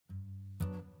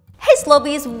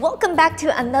Sloabies, welcome back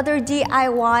to another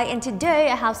DIY, and today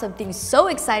I have something so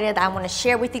excited that I want to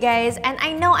share with you guys. And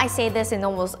I know I say this in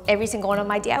almost every single one of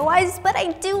my DIYs, but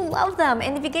I do love them.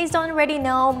 And if you guys don't already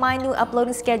know, my new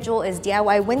uploading schedule is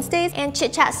DIY Wednesdays and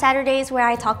Chit Chat Saturdays, where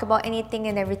I talk about anything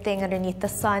and everything underneath the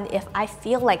sun if I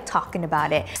feel like talking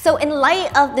about it. So in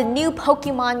light of the new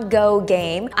PokemonGo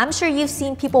game, I'm sure you've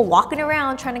seen people walking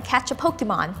around trying to catch a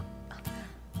Pokemon.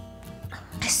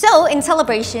 So in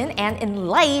celebration and in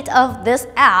light of this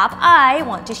app, I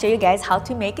want to show you guys how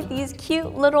to make these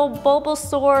cute little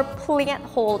Bulbasaur plant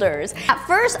holders. At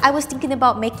first, I was thinking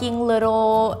about making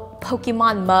little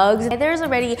Pokemon mugs. There's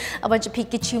already a bunch of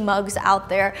Pikachu mugs out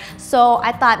there. So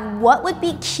I thought, what would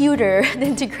be cuter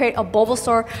than to create a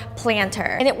Bulbasaur planter?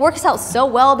 And it works out so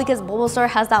well because Bulbasaur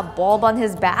has that bulb on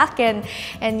his back and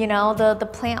you know, the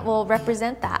plant will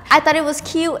represent that. I thought it was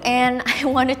cute and I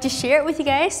wanted to share it with you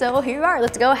guys. So here we are.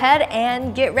 Let's go ahead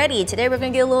and get ready. Today we're gonna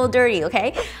get a little dirty,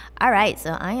 okay? Alright,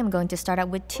 so I am going to start out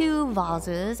with 2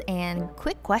 vases, and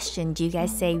quick question, do you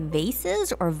guys say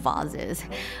vases or vases?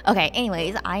 Okay,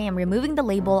 anyways, I am removing the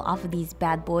label off of these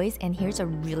bad boys, and here's a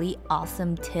really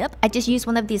awesome tip. I just used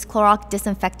one of these Clorox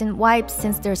disinfectant wipes.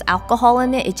 Since there's alcohol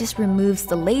in it, it just removes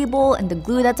the label and the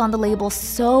glue that's on the label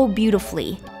so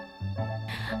beautifully.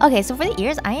 Okay, so for the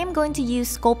ears, I am going to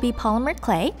use Sculpey polymer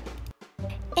clay.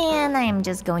 And I am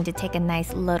just going to take a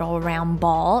nice little round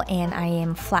ball and I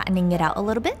am flattening it out a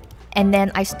little bit. And then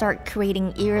I start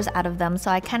creating ears out of them. So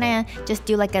I kind of just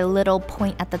do like a little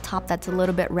point at the top that's a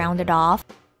little bit rounded off.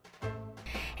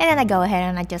 And then I go ahead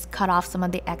and I just cut off some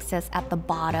of the excess at the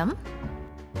bottom.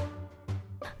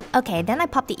 Okay, then I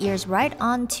pop the ears right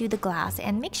onto the glass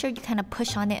and make sure you kind of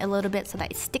push on it a little bit so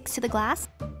that it sticks to the glass.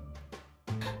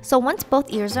 So once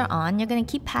both ears are on, you're going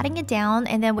to keep patting it down,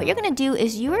 and then what you're going to do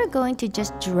is you are going to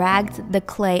just drag the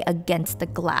clay against the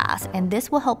glass, and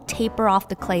this will help taper off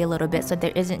the clay a little bit so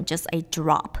there isn't just a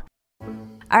drop.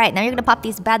 Alright, now you're going to pop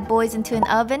these bad boys into an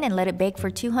oven and let it bake for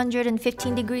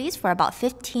 215 degrees for about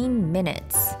 15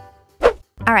 minutes.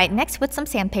 Alright, next with some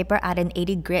sandpaper, add an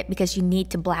 80 grit because you need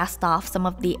to blast off some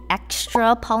of the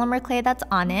extra polymer clay that's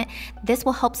on it. This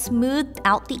will help smooth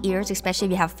out the ears, especially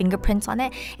if you have fingerprints on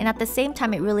it. And at the same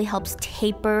time, it really helps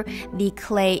taper the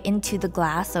clay into the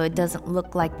glass so it doesn't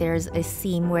look like there's a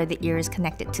seam where the ear is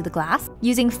connected to the glass.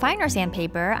 Using finer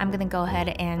sandpaper, I'm going to go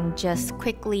ahead and just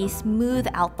quickly smooth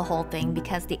out the whole thing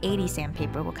because the 80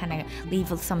 sandpaper will kind of leave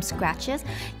some scratches.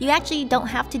 You actually don't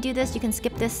have to do this, you can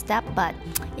skip this step, but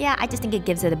yeah, I just think it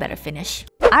gives it a better finish.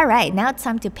 Alright, now it's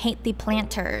time to paint the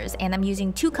planters, and I'm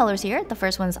using 2 colors here. The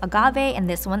first one's agave and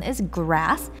this one is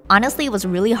grass. Honestly, it was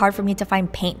really hard for me to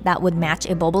find paint that would match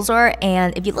a Bulbasaur,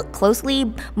 and if you look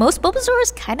closely, most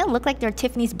Bulbasaurs kind of look like they're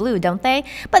Tiffany's blue, don't they?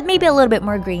 But maybe a little bit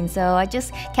more green, so I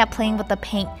just kept playing with the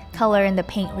paint color and the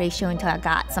paint ratio until I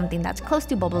got something that's close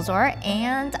to Bulbasaur,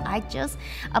 and I just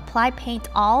apply paint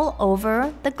all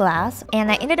over the glass,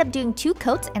 and I ended up doing 2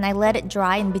 coats and I let it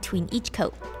dry in between each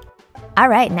coat.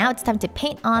 Alright, now it's time to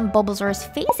paint on Bulbasaur's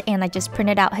face, and I just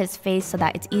printed out his face so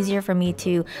that it's easier for me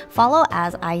to follow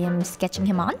as I am sketching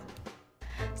him on.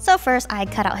 So first I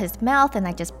cut out his mouth and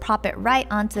I just prop it right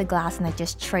onto the glass and I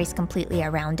just trace completely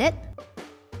around it.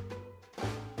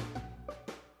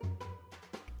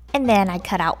 And then I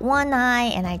cut out one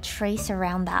eye and I trace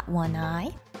around that one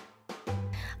eye.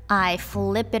 I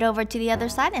flip it over to the other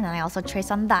side and I also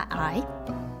trace on that eye.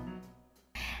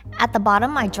 At the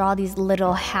bottom, I draw these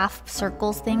little half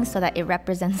circles things so that it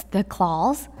represents the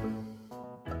claws.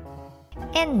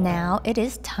 And now it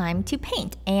is time to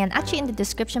paint. And actually in the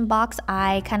description box,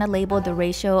 I kind of labeled the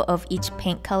ratio of each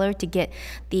paint color to get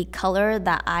the color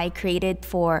that I created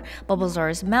for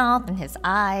Bulbasaur's mouth and his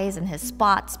eyes and his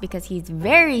spots because he's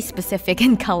very specific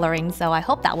in coloring. So I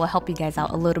hope that will help you guys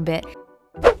out a little bit.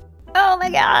 Oh my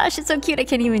gosh, it's so cute, I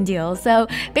can't even deal. So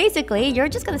basically, you're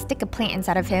just gonna stick a plant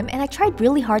inside of him, and I tried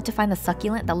really hard to find a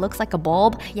succulent that looks like a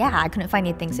bulb. Yeah, I couldn't find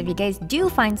anything, so if you guys do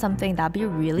find something, that'd be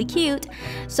really cute.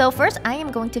 So first, I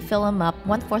am going to fill him up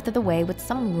 1/4 of the way with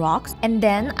some rocks, and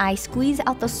then I squeeze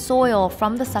out the soil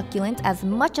from the succulent as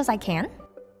much as I can.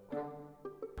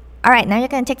 Alright, now you're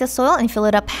going to take the soil and fill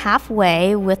it up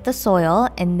halfway with the soil,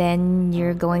 and then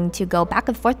you're going to go back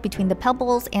and forth between the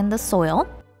pebbles and the soil.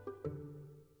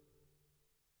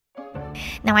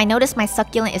 Now I noticed my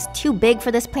succulent is too big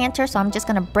for this planter, so I'm just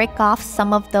going to break off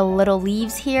some of the little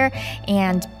leaves here,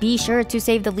 and be sure to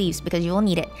save the leaves because you will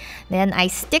need it. Then I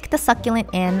stick the succulent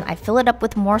in, I fill it up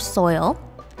with more soil,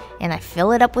 and I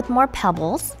fill it up with more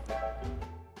pebbles.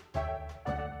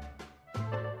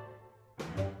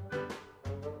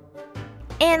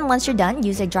 And once you're done,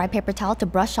 use a dry paper towel to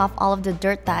brush off all of the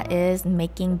dirt that is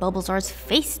making Bulbasaur's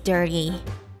face dirty.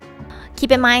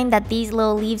 Keep in mind that these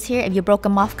little leaves here, if you broke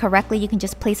them off correctly, you can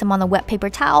just place them on a wet paper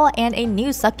towel and a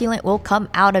new succulent will come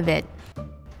out of it.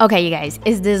 Okay, you guys,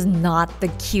 is this not the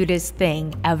cutest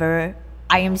thing ever?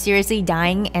 I am seriously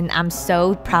dying and I'm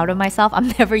so proud of myself. I'm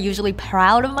never usually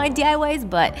proud of my DIYs,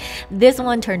 but this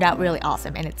one turned out really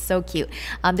awesome and it's so cute.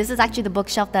 This is actually the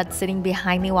bookshelf that's sitting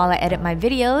behind me while I edit my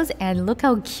videos, and look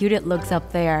how cute it looks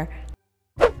up there.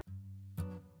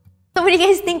 So what do you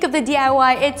guys think of the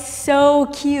DIY? It's so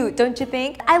cute, don't you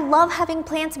think? I love having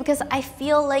plants because I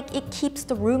feel like it keeps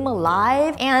the room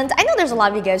alive. And I know there's a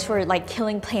lot of you guys who are like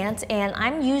killing plants, and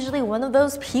I'm usually one of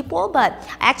those people, but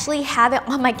I actually have it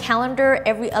on my calendar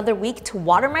every other week to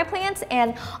water my plants,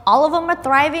 and all of them are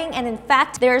thriving. And in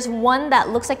fact, there's one that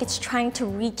looks like it's trying to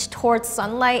reach towards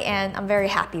sunlight, and I'm very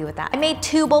happy with that. I made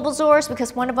 2 Bulbasaurs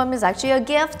because one of them is actually a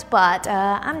gift, but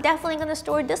I'm definitely gonna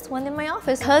store this one in my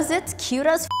office because it's cute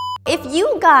as f. If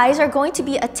you guys are going to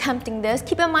be attempting this,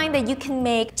 keep in mind that you can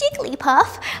make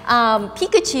Jigglypuff,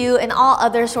 Pikachu, and all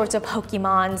other sorts of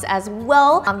Pokemons as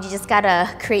well. You just gotta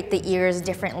create the ears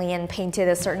differently and paint it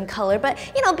a certain color, but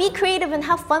you know, be creative and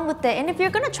have fun with it. And if you're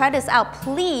gonna try this out,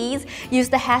 please use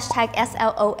the hashtag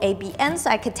SLOABN so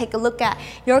I could take a look at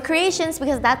your creations,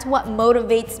 because that's what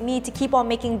motivates me to keep on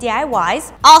making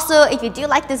DIYs. Also, if you do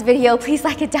like this video, please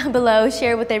like it down below,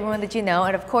 share it with everyone that you know,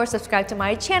 and of course, subscribe to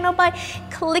my channel by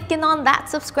clicking on that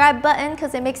subscribe button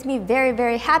because it makes me very,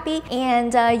 very happy.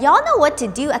 And y'all know what to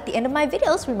do at the end of my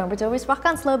videos. Remember to always rock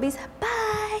on, Sloabies.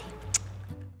 Bye!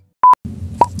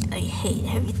 I hate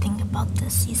everything about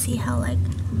this. You see how like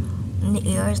the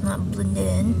ear is not blended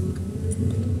in?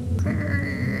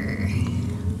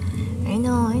 I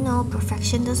know,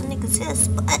 perfection doesn't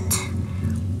exist, but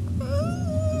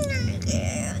I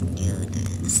can't do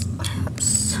this. I'm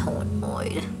so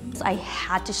annoyed. I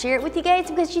had to share it with you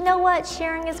guys because you know what?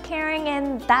 Sharing is caring,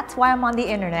 and that's why I'm on the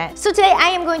internet. So today I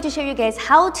am going to show you guys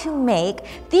how to make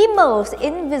the most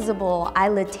invisible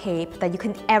eyelid tape that you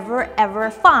can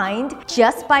ever find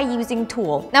just by using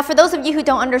tulle. Now for those of you who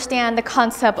don't understand the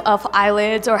concept of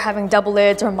eyelids or having double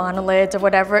lids or monolids or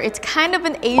whatever, it's kind of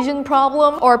an Asian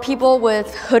problem or people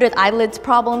with hooded eyelids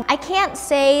problem. I can't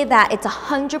say that it's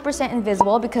 100%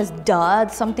 invisible because duh,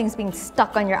 something's being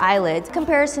stuck on your eyelids. In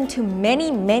comparison to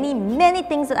many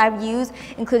things that I've used,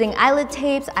 including eyelid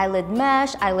tapes, eyelid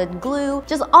mesh, eyelid glue,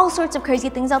 just all sorts of crazy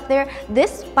things out there.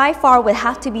 This by far would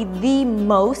have to be the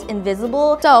most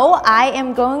invisible. So I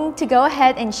am going to go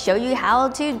ahead and show you how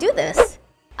to do this.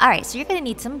 Alright, so you're gonna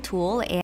need some tulle, and